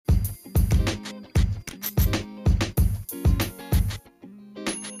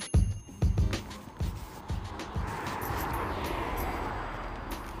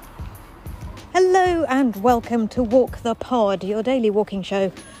Hello and welcome to Walk the Pod, your daily walking show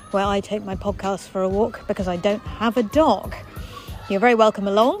where I take my podcast for a walk because I don't have a dog. You're very welcome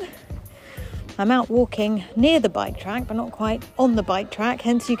along. I'm out walking near the bike track, but not quite on the bike track,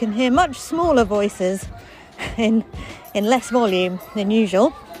 hence you can hear much smaller voices in less volume than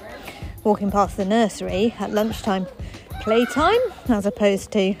usual. Walking past the nursery at lunchtime playtime as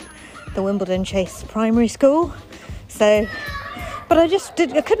opposed to the Wimbledon Chase Primary School. But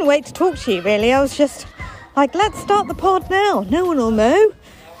I couldn't wait to talk to you, really. I was just like, let's start the pod now. No one will know.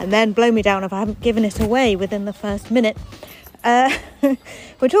 And then blow me down if I haven't given it away within the first minute.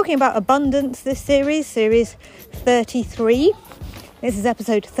 We're talking about abundance this series 33. This is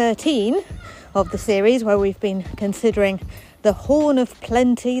episode 13 of the series where we've been considering the horn of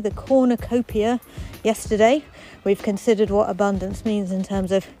plenty, the cornucopia. Yesterday, we've considered what abundance means in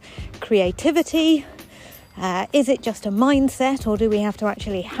terms of creativity. Is it just a mindset, or do we have to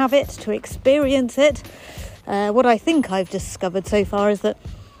actually have it to experience it? What I think I've discovered so far is that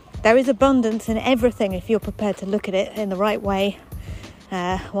there is abundance in everything if you're prepared to look at it in the right way.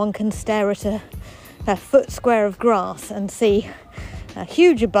 One can stare at a foot square of grass and see a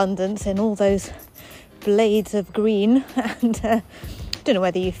huge abundance in all those blades of green. And I don't know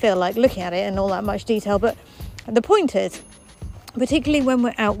whether you feel like looking at it in all that much detail, but the point is, particularly when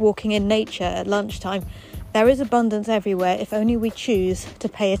we're out walking in nature at lunchtime, there is abundance everywhere if only we choose to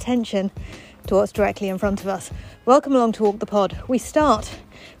pay attention to what's directly in front of us. Welcome along to Walk the Pod. We start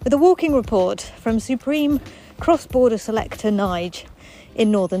with a walking report from Supreme Cross-Border Selector Nige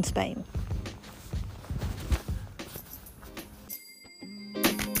in northern Spain.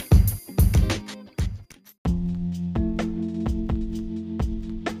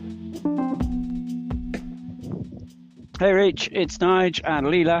 Hey Rich, it's Nige and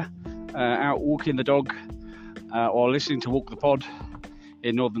Leela out walking the dog or listening to Walk the Pod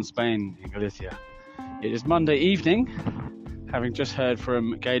in northern Spain, in Galicia. It is Monday evening, having just heard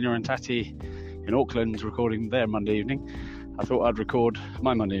from Gaynor and Tati in Auckland recording their Monday evening. I thought I'd record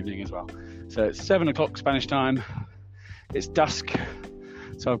my Monday evening as well. So it's 7 o'clock Spanish time, it's dusk,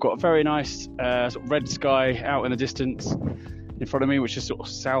 so I've got a very nice sort of red sky out in the distance in front of me, which is sort of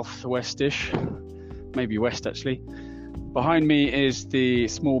southwest-ish, maybe west actually. Behind me is the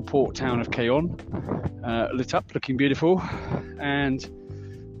small port town of Cayon, lit up, looking beautiful, and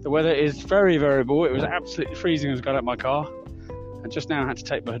the weather is very variable. It was absolutely freezing as I got out of my car, and just now I had to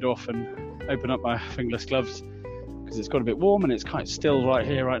take my hood off and open up my fingerless gloves because it's got a bit warm and it's quite still right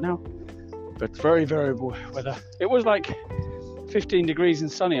here right now, but very variable weather. It was like 15 degrees and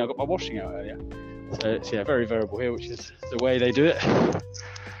sunny. I got my washing out earlier, so it's very variable here, which is the way they do it.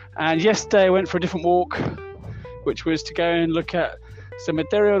 And yesterday I went for a different walk, which was to go and look at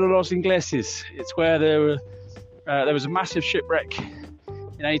Cementerio de los Ingleses. It's where there was a massive shipwreck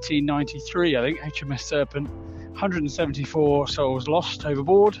in 1893, I think, HMS Serpent. 174 souls lost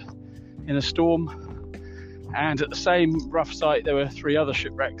overboard in a storm. And at the same rough site, there were 3 other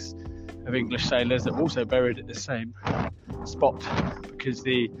shipwrecks of English sailors that were also buried at the same spot because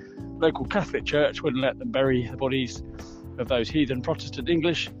the local Catholic Church wouldn't let them bury the bodies of those heathen Protestant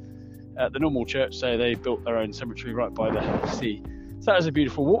English at the normal church, so they built their own cemetery right by the sea. So that was a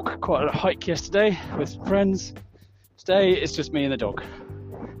beautiful walk, quite a hike yesterday with some friends. Today it's just me and the dog.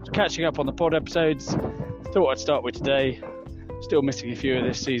 Just catching up on the pod episodes. Thought I'd start with today. Still missing a few of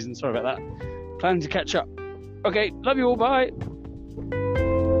this season, sorry about that. Planning to catch up. Okay, love you all, bye.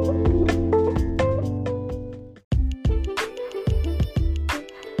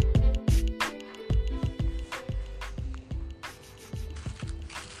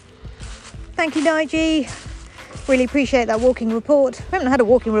 Thank you, Nige. Really appreciate that walking report. We haven't had a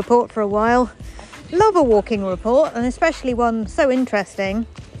walking report for a while. Love a walking report, and especially one so interesting,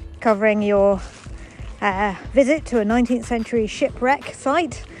 covering your visit to a 19th century shipwreck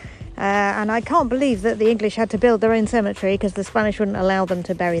site. And I can't believe that the English had to build their own cemetery because the Spanish wouldn't allow them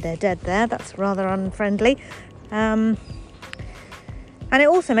to bury their dead there. That's rather unfriendly. And it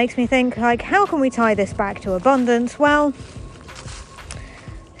also makes me think, like, how can we tie this back to abundance? Well,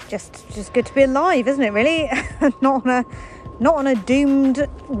 just good to be alive, isn't it, really? not on a doomed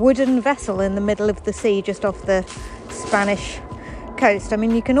wooden vessel in the middle of the sea just off the Spanish coast. I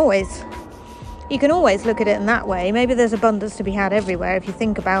mean, you can always look at it in that way. Maybe there's abundance to be had everywhere if you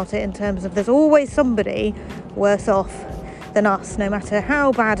think about it in terms of there's always somebody worse off than us, no matter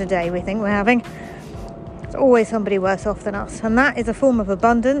how bad a day we think we're having. There's always somebody worse off than us, and that is a form of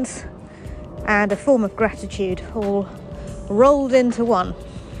abundance and a form of gratitude all rolled into one.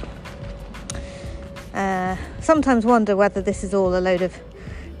 Sometimes wonder whether this is all a load of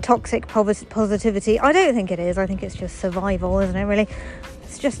toxic positivity. I don't think it is. I think it's just survival, isn't it, really?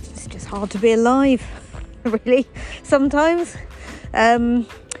 it's just hard to be alive, really, sometimes. Hope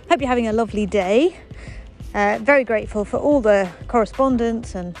you're having a lovely day. Very grateful for all the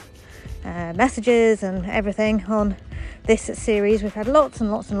correspondence and messages and everything on this series. We've had lots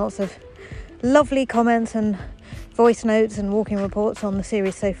and lots and lots of lovely comments and voice notes and walking reports on the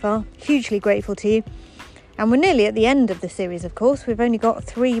series so far. Hugely grateful to you. And we're nearly at the end of the series, of course. We've only got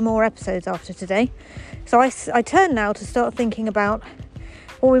 3 more episodes after today. So I turn now to start thinking about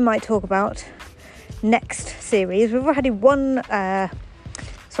what we might talk about next series. We've already one...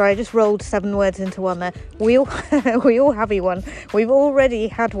 Sorry, I just rolled 7 words into one there. We all have one. We've already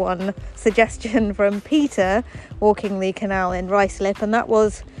had one suggestion from Peter walking the canal in Ruislip, and that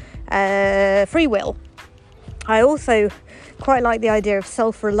was free will. I also quite like the idea of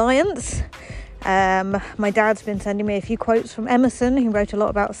self-reliance. My dad's been sending me a few quotes from Emerson, who wrote a lot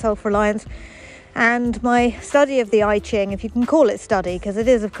about self-reliance, and my study of the I Ching, if you can call it study, because it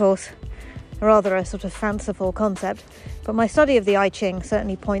is, of course, rather a sort of fanciful concept, but my study of the I Ching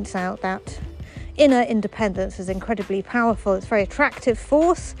certainly points out that inner independence is incredibly powerful. It's a very attractive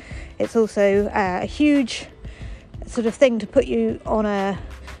force. It's also a huge sort of thing to put you on in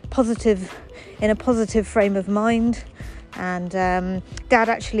a positive frame of mind. And Dad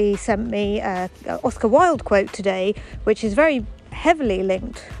actually sent me an Oscar Wilde quote today, which is very heavily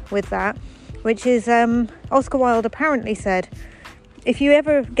linked with that, which is Oscar Wilde apparently said, "If you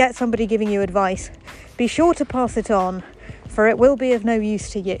ever get somebody giving you advice, be sure to pass it on, for it will be of no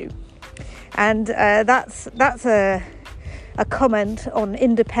use to you." And that's a comment on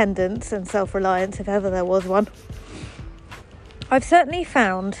independence and self-reliance, if ever there was one. I've certainly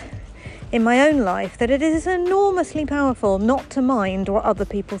found in my own life that it is enormously powerful not to mind what other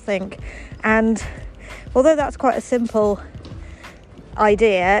people think. And although that's quite a simple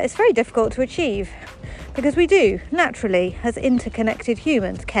idea, it's very difficult to achieve. Because we do, naturally, as interconnected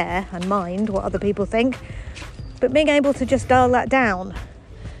humans, care and mind what other people think. But being able to just dial that down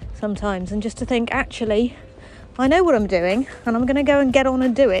sometimes and just to think, actually, I know what I'm doing and I'm going to go and get on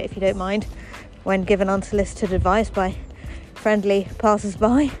and do it, if you don't mind, when given unsolicited advice by friendly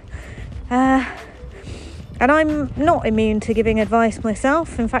passers-by. And I'm not immune to giving advice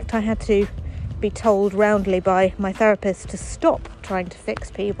myself. In fact, I had to be told roundly by my therapist to stop trying to fix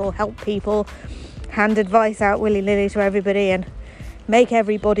people, help people, hand advice out willy-nilly to everybody and make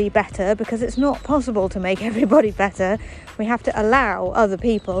everybody better, because it's not possible to make everybody better. We have to allow other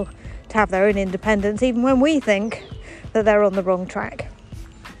people to have their own independence, even when we think that they're on the wrong track.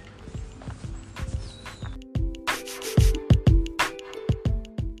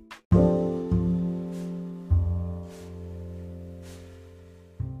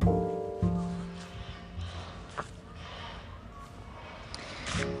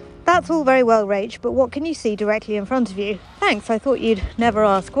 That's all very well, Rach, but what can you see directly in front of you? Thanks, I thought you'd never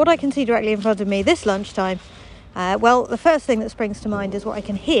ask. What I can see directly in front of me this lunchtime? Well, the first thing that springs to mind is what I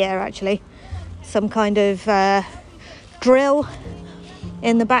can hear, actually. Some kind of drill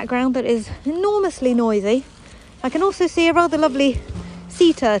in the background that is enormously noisy. I can also see a rather lovely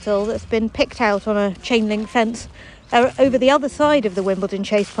sea turtle that's been picked out on a chain link fence over the other side of the Wimbledon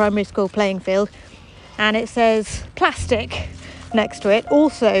Chase Primary School playing field. And it says plastic next to it,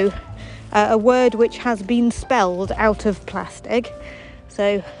 also a word which has been spelled out of plastic.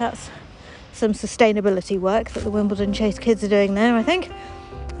 So that's some sustainability work that the Wimbledon Chase kids are doing there, I think.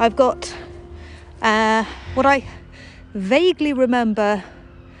 I've got what I vaguely remember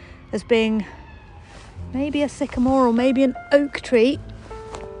as being maybe a sycamore or maybe an oak tree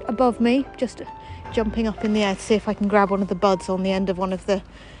above me, just jumping up in the air to see if I can grab one of the buds on the end of one of the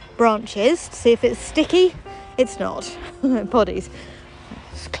branches to see if it's sticky. It's not. Poddies.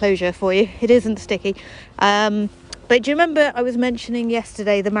 Disclosure for you. It isn't sticky. But do you remember I was mentioning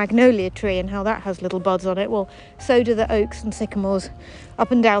yesterday the magnolia tree and how that has little buds on it? Well, so do the oaks and sycamores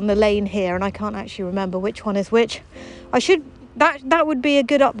up and down the lane here, and I can't actually remember which one is which. That would be a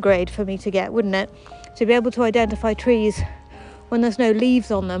good upgrade for me to get, wouldn't it? To be able to identify trees when there's no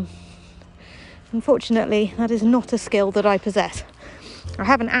leaves on them. Unfortunately, that is not a skill that I possess. I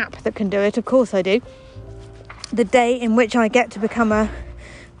have an app that can do it, of course I do. The day in which I get to become a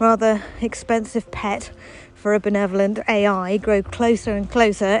rather expensive pet for a benevolent AI grow closer and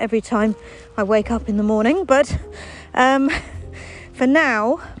closer every time I wake up in the morning. But for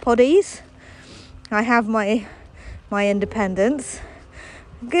now, poddies, I have my independence.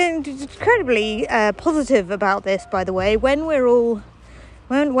 I'm incredibly positive about this, by the way. When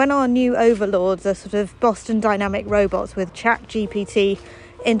our new overlords are sort of Boston Dynamic robots with ChatGPT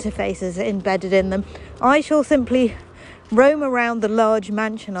interfaces embedded in them, I shall simply roam around the large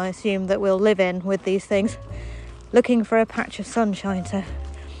mansion I assume that we'll live in with these things, looking for a patch of sunshine to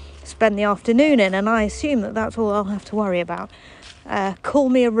spend the afternoon in, and I assume that that's all I'll have to worry about. Call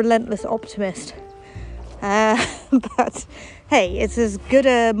me a relentless optimist. But hey, it's as good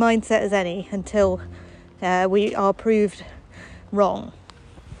a mindset as any until we are proved wrong.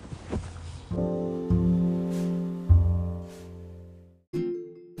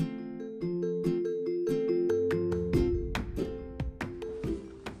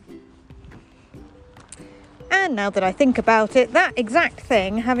 And now that I think about it, that exact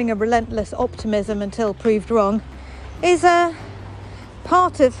thing, having a relentless optimism until proved wrong, is a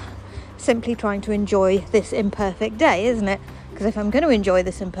part of simply trying to enjoy this imperfect day, isn't it? Because if I'm going to enjoy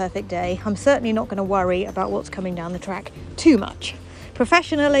this imperfect day, I'm certainly not going to worry about what's coming down the track too much.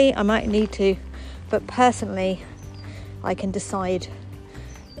 Professionally, I might need to, but personally, I can decide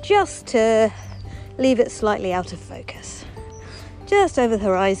just to leave it slightly out of focus. Just over the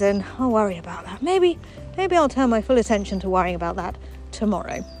horizon, I'll worry about that. Maybe I'll turn my full attention to worrying about that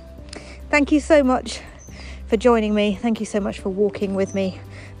tomorrow. Thank you so much for joining me. Thank you so much for walking with me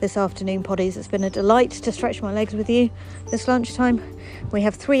this afternoon, poddies. It's been a delight to stretch my legs with you this lunchtime. We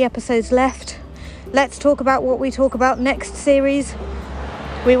have 3 episodes left. Let's talk about what we talk about next series.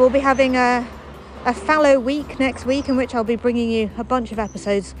 We will be having a fallow week next week, in which I'll be bringing you a bunch of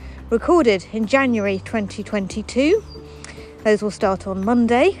episodes recorded in January 2022. Those will start on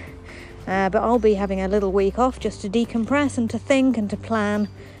Monday. But I'll be having a little week off just to decompress and to think and to plan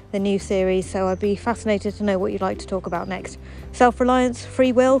the new series. So I'd be fascinated to know what you'd like to talk about next. Self-reliance,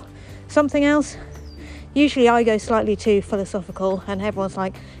 free will, something else? Usually I go slightly too philosophical and everyone's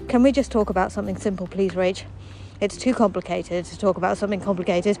like, can we just talk about something simple, please, Rach? It's too complicated to talk about something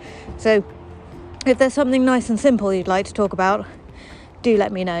complicated. So if there's something nice and simple you'd like to talk about, do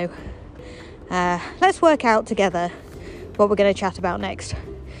let me know. Let's work out together what we're going to chat about next.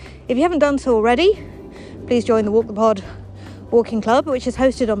 If you haven't done so already, please join the Walk the Pod Walking Club, which is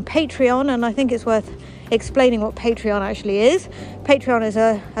hosted on Patreon, and I think it's worth explaining what Patreon actually is. Patreon is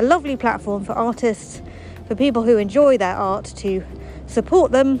a lovely platform for artists, for people who enjoy their art to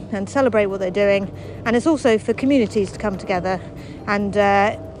support them and celebrate what they're doing, and it's also for communities to come together and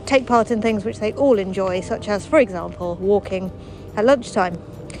take part in things which they all enjoy, such as, for example, walking at lunchtime.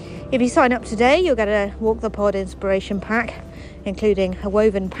 If you sign up today, you'll get a Walk the Pod inspiration pack, including a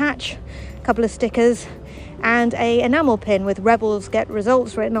woven patch, a couple of stickers, and a enamel pin with Rebels Get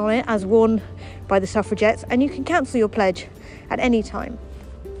Results written on it, as worn by the suffragettes, and you can cancel your pledge at any time.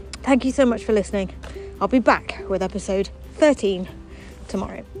 Thank you so much for listening. I'll be back with episode 13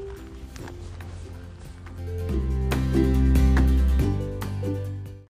 tomorrow.